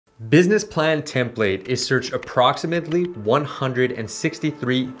Business plan template is searched approximately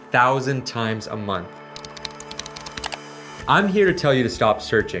 163,000 times a month. I'm here to tell you to stop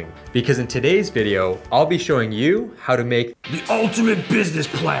searching because in today's video, I'll be showing you how to make the ultimate business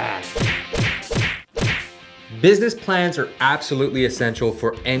plan. Business plans are absolutely essential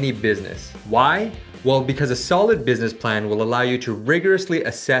for any business. Why? Well, because a solid business plan will allow you to rigorously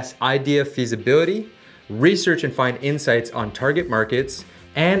assess idea feasibility, research and find insights on target markets,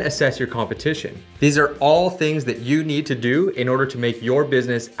 and assess your competition. These are all things that you need to do in order to make your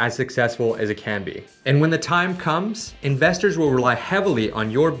business as successful as it can be. And when the time comes, investors will rely heavily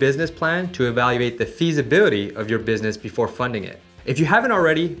on your business plan to evaluate the feasibility of your business before funding it. If you haven't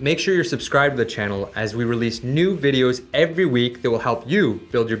already, make sure you're subscribed to the channel as we release new videos every week that will help you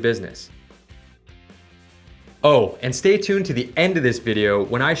build your business. Oh, and stay tuned to the end of this video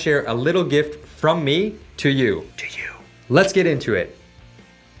when I share a little gift from me to you. Let's get into it.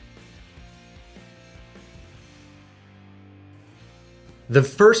 The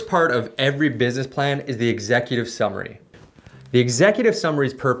first part of every business plan is the executive summary. The executive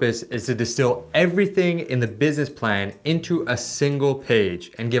summary's purpose is to distill everything in the business plan into a single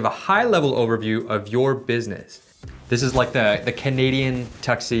page and give a high-level overview of your business. This is like the Canadian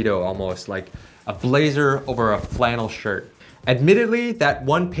tuxedo almost, like a blazer over a flannel shirt. Admittedly, that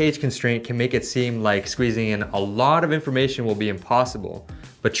one-page constraint can make it seem like squeezing in a lot of information will be impossible,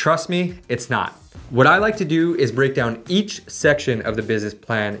 but trust me, it's not. What I like to do is break down each section of the business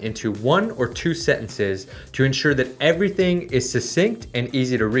plan into 1 or 2 sentences to ensure that everything is succinct and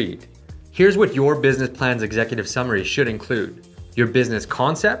easy to read. Here's what your business plan's executive summary should include: your business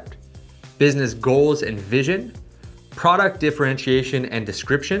concept, business goals and vision, product differentiation and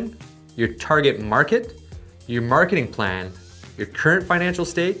description, your target market, your marketing plan, your current financial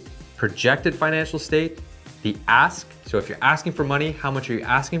state, projected financial state, the ask, so if you're asking for money, how much are you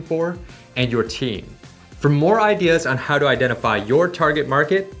asking for, and your team. For more ideas on how to identify your target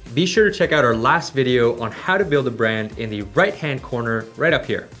market, be sure to check out our last video on how to build a brand in the right-hand corner right up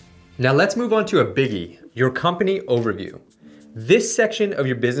here. Now let's move on to a biggie, your company overview. This section of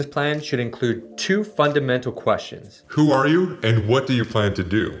your business plan should include 2 fundamental questions. Who are you and what do you plan to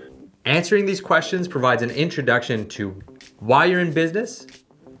do? Answering these questions provides an introduction to why you're in business,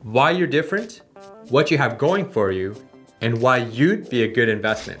 why you're different, what you have going for you, and why you'd be a good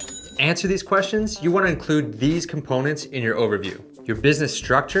investment. To answer these questions, you want to include these components in your overview. Your business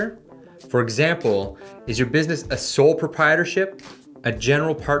structure. For example, is your business a sole proprietorship, a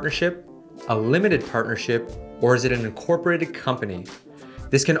general partnership, a limited partnership, or is it an incorporated company?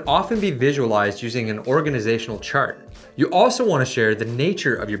 This can often be visualized using an organizational chart. You also want to share the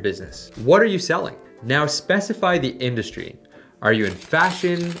nature of your business. What are you selling? Now specify the industry. Are you in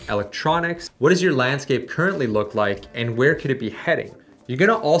fashion, electronics? What does your landscape currently look like and where could it be heading? You're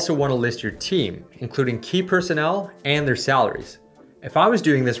gonna also wanna list your team, including key personnel and their salaries. If I was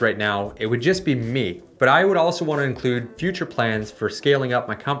doing this right now, it would just be me, but I would also wanna include future plans for scaling up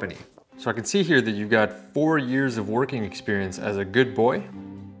my company. So I can see here that you've got 4 years of working experience as a good boy.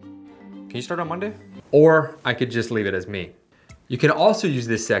 Can you start on Monday? Or I could just leave it as me. You can also use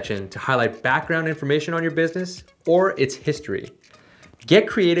this section to highlight background information on your business or its history. Get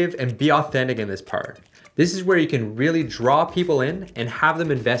creative and be authentic in this part. This is where you can really draw people in and have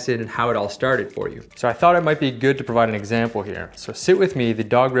them invested in how it all started for you. So I thought it might be good to provide an example here. So Sit With Me, the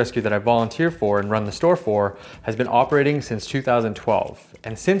dog rescue that I volunteer for and run the store for, has been operating since 2012.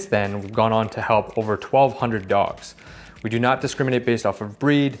 And since then, we've gone on to help over 1,200 dogs. We do not discriminate based off of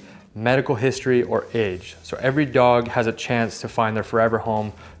breed, medical history, or age. So every dog has a chance to find their forever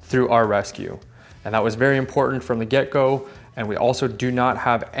home through our rescue. And that was very important from the get-go. And we also do not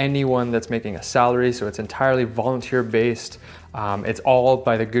have anyone that's making a salary, so it's entirely volunteer-based. It's all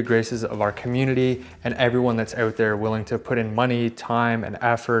by the good graces of our community and everyone that's out there willing to put in money, time, and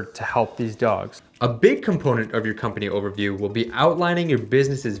effort to help these dogs. A big component of your company overview will be outlining your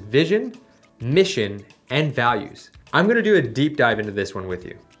business's vision, mission, and values. I'm gonna do a deep dive into this one with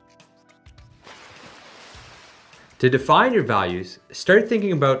you. To define your values, start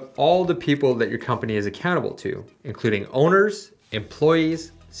thinking about all the people that your company is accountable to, including owners,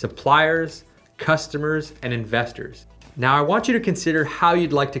 employees, suppliers, customers, and investors. Now, I want you to consider how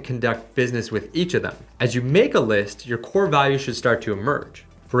you'd like to conduct business with each of them. As you make a list, your core values should start to emerge.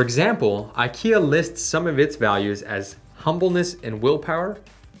 For example, IKEA lists some of its values as humbleness and willpower,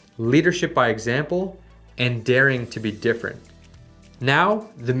 leadership by example, and daring to be different. Now,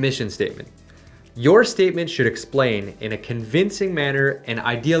 the mission statement. Your statement should explain in a convincing manner and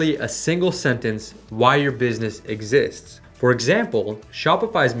ideally a single sentence why your business exists. For example,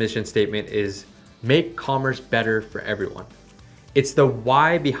 Shopify's mission statement is make commerce better for everyone. It's the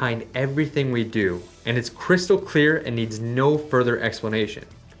why behind everything we do, and it's crystal clear and needs no further explanation.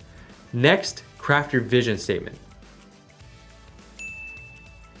 Next, craft your vision statement.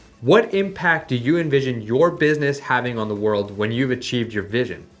 What impact do you envision your business having on the world when you've achieved your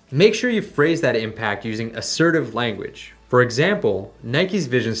vision? Make sure you phrase that impact using assertive language. For example, Nike's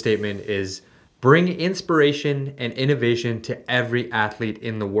vision statement is bring inspiration and innovation to every athlete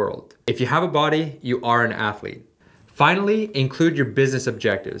in the world. If you have a body, you are an athlete. Finally, include your business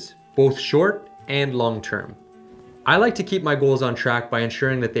objectives, both short and long term. I like to keep my goals on track by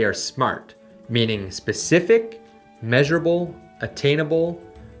ensuring that they are SMART, meaning specific, measurable, attainable,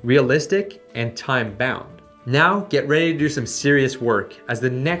 realistic, and time-bound. Now, get ready to do some serious work, as the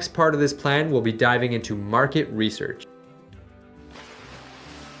next part of this plan will be diving into market research.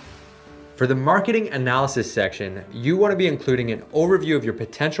 For the marketing analysis section, you want to be including an overview of your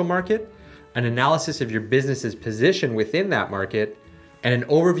potential market, an analysis of your business's position within that market, and an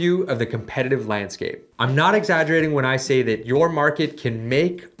overview of the competitive landscape. I'm not exaggerating when I say that your market can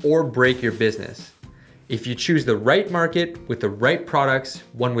make or break your business. If you choose the right market with the right products,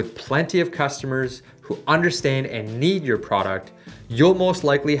 one with plenty of customers who understand and need your product, you'll most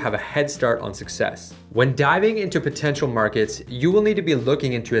likely have a head start on success. When diving into potential markets, you will need to be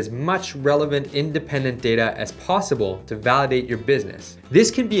looking into as much relevant independent data as possible to validate your business. This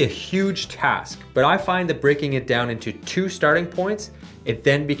can be a huge task, but I find that breaking it down into 2 starting points, it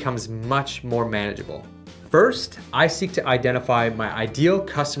then becomes much more manageable. First, I seek to identify my ideal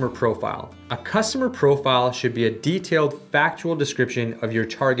customer profile. A customer profile should be a detailed, factual description of your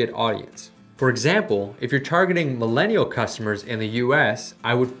target audience. For example, if you're targeting millennial customers in the US,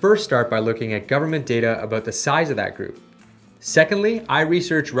 I would first start by looking at government data about the size of that group. Secondly, I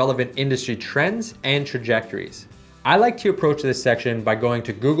research relevant industry trends and trajectories. I like to approach this section by going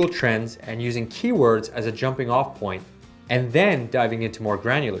to Google Trends and using keywords as a jumping off point, and then diving into more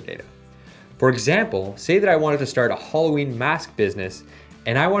granular data. For example, say that I wanted to start a Halloween mask business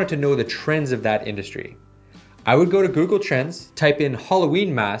and I wanted to know the trends of that industry. I would go to Google Trends, type in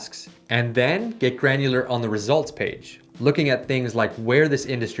Halloween masks, and then get granular on the results page, looking at things like where this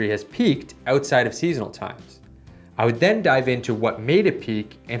industry has peaked outside of seasonal times. I would then dive into what made it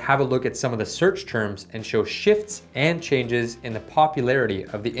peak and have a look at some of the search terms and show shifts and changes in the popularity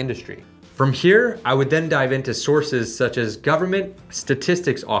of the industry. From here, I would then dive into sources such as government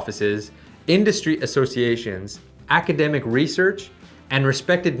statistics offices, industry associations, academic research, and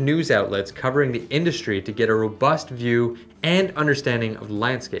respected news outlets covering the industry to get a robust view and understanding of the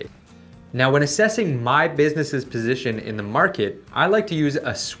landscape. Now, when assessing my business's position in the market, I like to use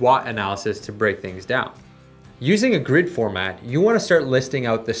a SWOT analysis to break things down. Using a grid format, you want to start listing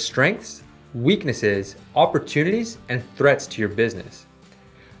out the strengths, weaknesses, opportunities, and threats to your business.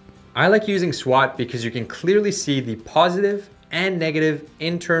 I like using SWOT because you can clearly see the positive and negative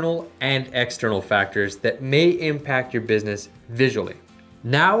internal and external factors that may impact your business visually.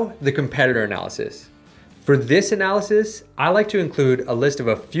 Now, the competitor analysis. For this analysis, I like to include a list of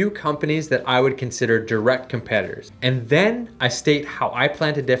a few companies that I would consider direct competitors. And then I state how I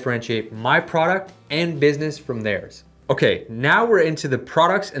plan to differentiate my product and business from theirs. Okay, now we're into the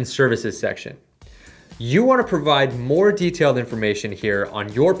products and services section. You want to provide more detailed information here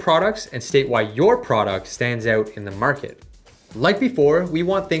on your products and state why your product stands out in the market. Like before, we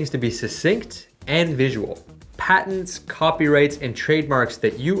want things to be succinct and visual. Patents, copyrights, and trademarks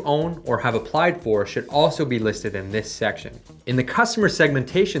that you own or have applied for should also be listed in this section. In the customer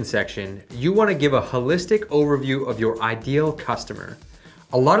segmentation section, you want to give a holistic overview of your ideal customer.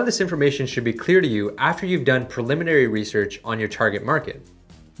 A lot of this information should be clear to you after you've done preliminary research on your target market.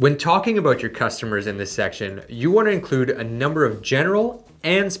 When talking about your customers in this section, you want to include a number of general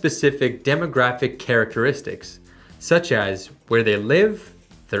and specific demographic characteristics, such as where they live,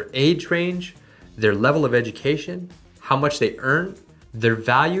 their age range, their level of education, how much they earn, their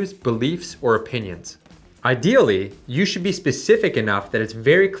values, beliefs, or opinions. Ideally, you should be specific enough that it's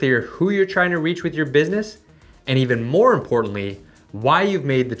very clear who you're trying to reach with your business, and even more importantly, why you've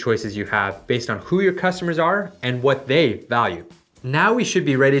made the choices you have based on who your customers are and what they value. Now we should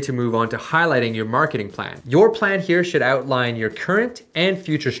be ready to move on to highlighting your marketing plan. Your plan here should outline your current and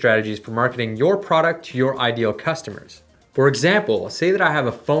future strategies for marketing your product to your ideal customers. For example, say that I have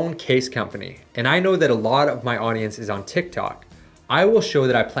a phone case company and I know that a lot of my audience is on TikTok. I will show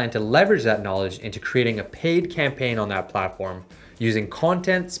that I plan to leverage that knowledge into creating a paid campaign on that platform using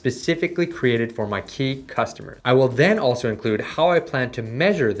content specifically created for my key customers. I will then also include how I plan to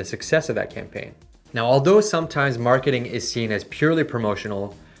measure the success of that campaign. Now, although sometimes marketing is seen as purely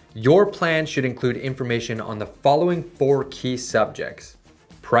promotional, your plan should include information on the following 4 key subjects.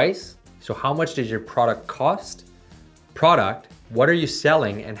 Price, so how much does your product cost? Product, What are you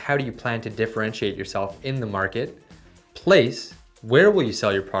selling and how do you plan to differentiate yourself in the market? Place, where will you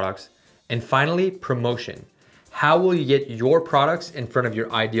sell your products? And finally, promotion. How will you get your products in front of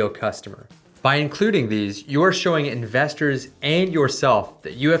your ideal customer? By including these, you are showing investors and yourself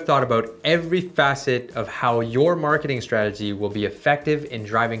that you have thought about every facet of how your marketing strategy will be effective in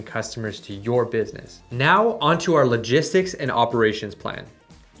driving customers to your business. Now, onto our logistics and operations plan.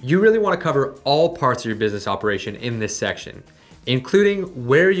 You really want to cover all parts of your business operation in this section, including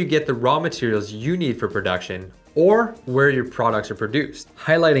where you get the raw materials you need for production or where your products are produced,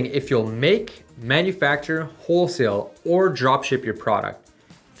 highlighting if you'll make, manufacture, wholesale, or dropship your product.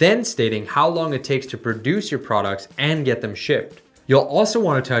 Then stating how long it takes to produce your products and get them shipped. You'll also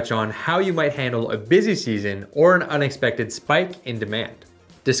want to touch on how you might handle a busy season or an unexpected spike in demand.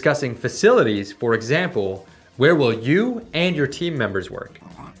 Discussing facilities, for example, where will you and your team members work?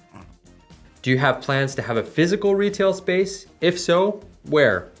 Do you have plans to have a physical retail space? If so,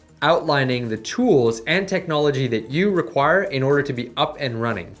 where? Outlining the tools and technology that you require in order to be up and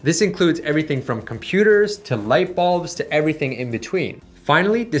running. This includes everything from computers to light bulbs to everything in between.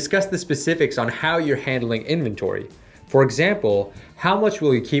 Finally, discuss the specifics on how you're handling inventory. For example, how much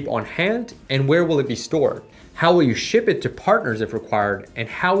will you keep on hand and where will it be stored? How will you ship it to partners if required? And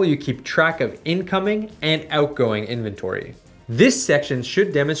how will you keep track of incoming and outgoing inventory? This section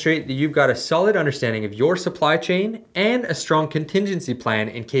should demonstrate that you've got a solid understanding of your supply chain and a strong contingency plan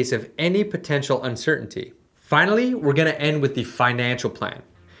in case of any potential uncertainty. Finally, we're gonna end with the financial plan.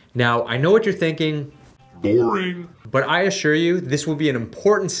 Now, I know what you're thinking, Boring. but I assure you, this will be an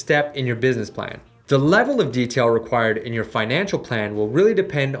important step in your business plan. The level of detail required in your financial plan will really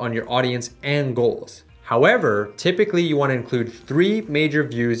depend on your audience and goals. However, typically you want to include 3 major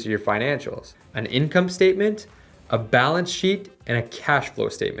views of your financials: an income statement, a balance sheet, and a cash flow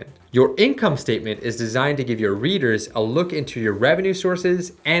statement. Your income statement is designed to give your readers a look into your revenue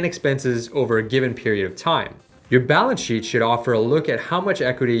sources and expenses over a given period of time. Your balance sheet should offer a look at how much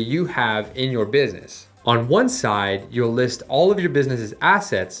equity you have in your business. On one side, you'll list all of your business's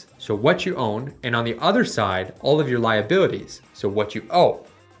assets, so what you own, and on the other side, all of your liabilities, so what you owe.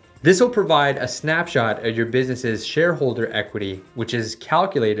 This will provide a snapshot of your business's shareholder equity, which is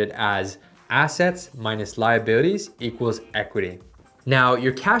calculated as assets minus liabilities equals equity. Now,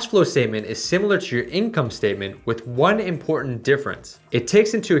 your cash flow statement is similar to your income statement with one important difference. It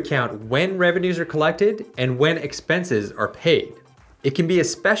takes into account when revenues are collected and when expenses are paid. It can be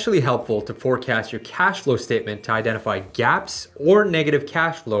especially helpful to forecast your cash flow statement to identify gaps or negative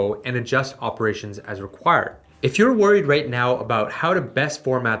cash flow and adjust operations as required. If you're worried right now about how to best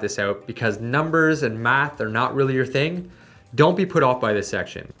format this out because numbers and math are not really your thing, don't be put off by this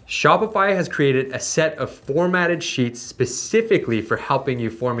section. Shopify has created a set of formatted sheets specifically for helping you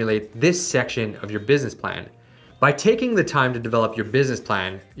formulate this section of your business plan. By taking the time to develop your business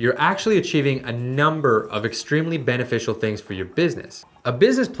plan, you're actually achieving a number of extremely beneficial things for your business. A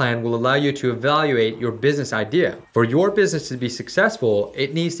business plan will allow you to evaluate your business idea. For your business to be successful,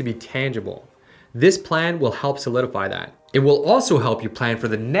 it needs to be tangible. This plan will help solidify that. It will also help you plan for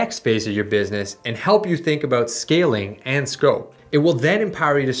the next phase of your business and help you think about scaling and scope. It will then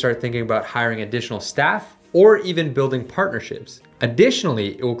empower you to start thinking about hiring additional staff or even building partnerships.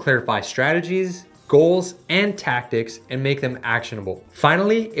 Additionally, it will clarify strategies, goals, and tactics and make them actionable.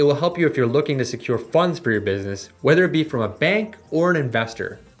 Finally, it will help you if you're looking to secure funds for your business, whether it be from a bank or an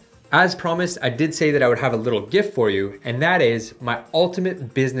investor. As promised, I did say that I would have a little gift for you, and that is my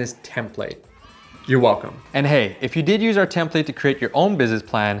ultimate business template. You're welcome. And hey, if you did use our template to create your own business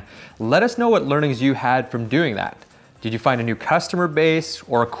plan, let us know what learnings you had from doing that. Did you find a new customer base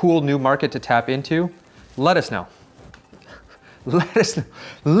or a cool new market to tap into? Let us know. Let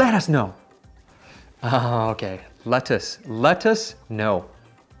us know. Oh, okay, let us know.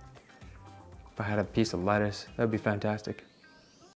 If I had a piece of lettuce, that'd be fantastic.